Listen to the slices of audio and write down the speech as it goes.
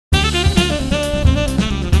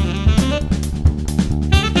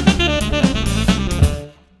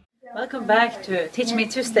back to Teach Me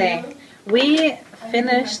Tuesday. We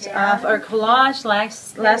finished off our collage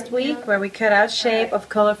last week where we cut out shape of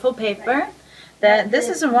colorful paper. This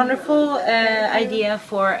is a wonderful idea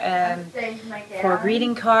for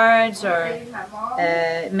greeting cards or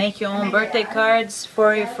make your own birthday cards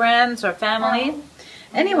for your friends or family.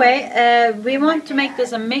 Anyway, we want to make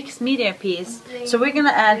this a mixed media piece, so we're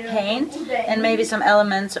gonna add paint and maybe some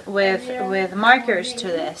elements with markers to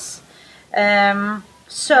this.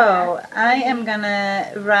 So I am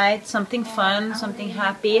gonna write something fun, something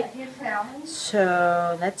happy.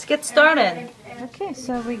 So let's get started. Okay,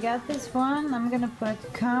 so we got this one. I'm gonna put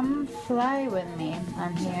 "Come Fly With Me"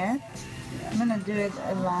 on here. I'm gonna do it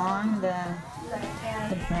along the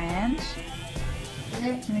branch.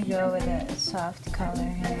 I'm gonna go with a soft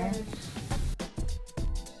color here.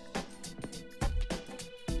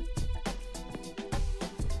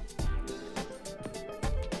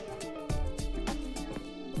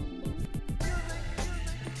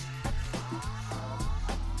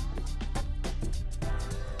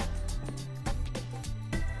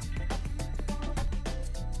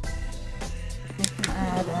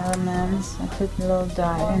 Add elements. I put a little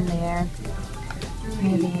dot in there.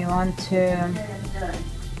 Maybe you want to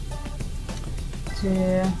do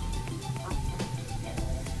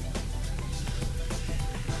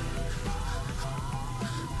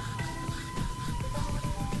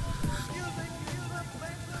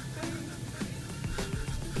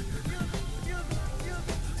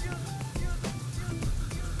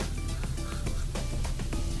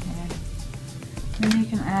and you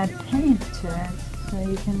can add paint to it. So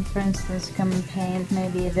you can, for instance, come and paint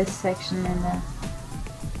maybe this section in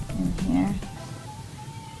here,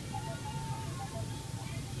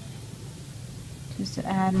 just to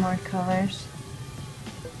add more colors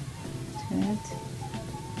to it.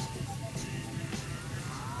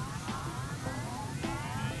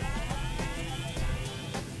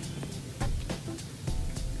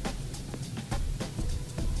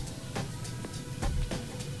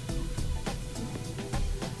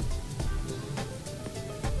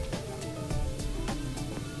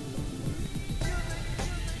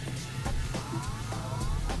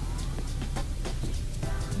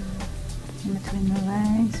 In between the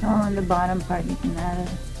legs, on the bottom part you can add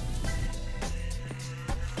it.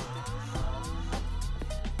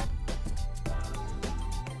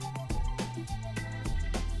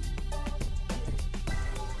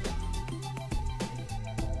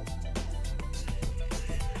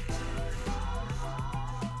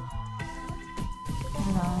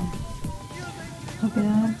 Polka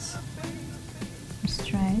dots or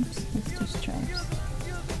stripes. Let's do stripes.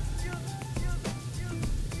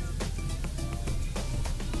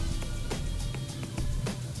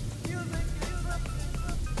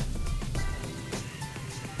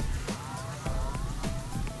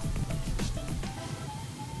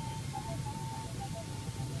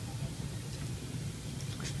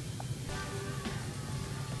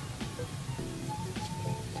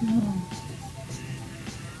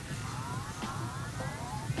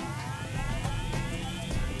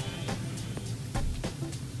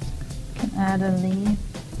 Can add a leaf.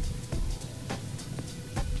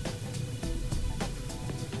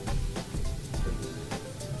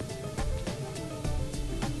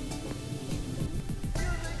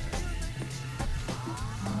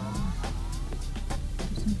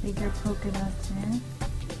 Do some bigger polka dots here.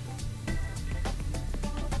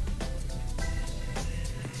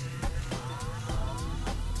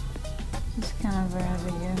 Kind of wherever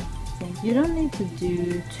you think. You don't need to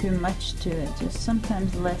do too much to it, just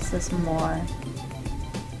sometimes less is more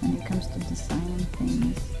when it comes to designing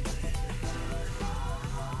things.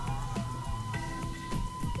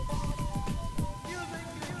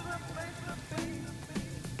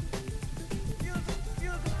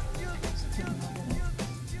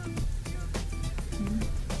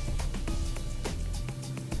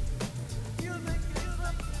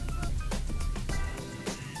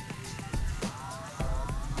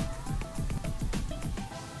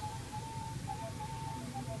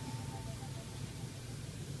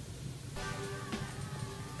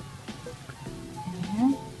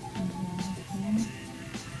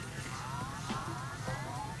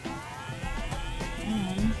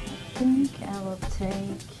 I think I will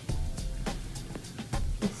take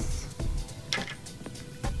this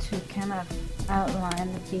to kind of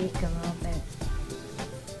outline the beak a little bit.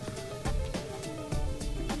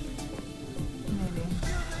 Maybe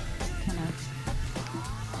kind of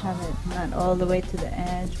have it not all the way to the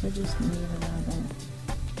edge, but just leave it a little bit.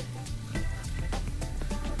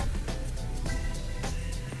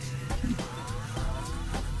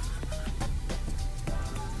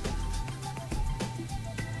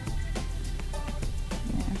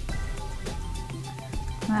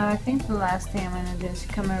 Now I think the last thing I'm going to do is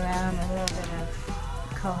come around a little bit of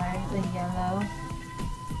color, the yellow.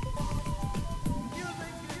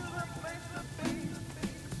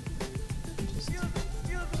 Just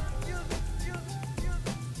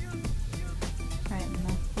brighten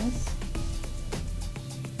up this.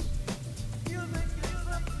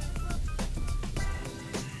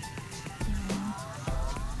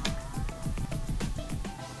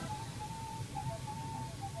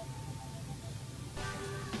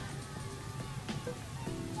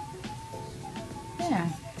 Yeah.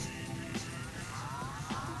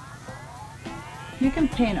 You can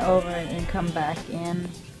paint over it and come back in.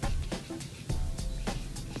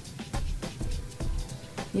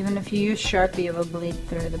 Even if you use Sharpie, it will bleed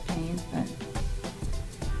through the paint. But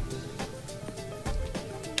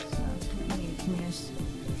so maybe you can use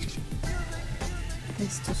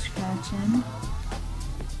this to scratch in.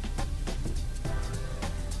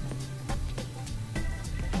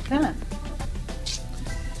 Okay.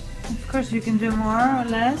 Of course, you can do more or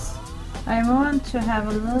less. I want to have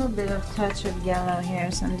a little bit of touch of yellow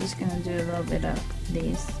here, so I'm just going to do a little bit of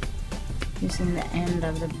these using the end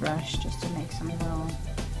of the brush just to make some little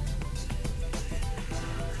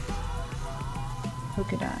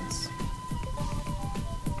polka dots.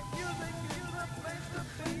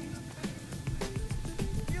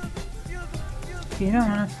 If you don't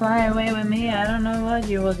want to fly away with me, I don't know what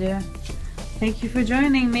you will do. Thank you for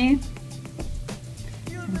joining me.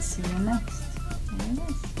 And see you next. There it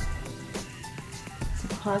is. It's a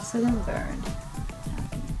positive bird.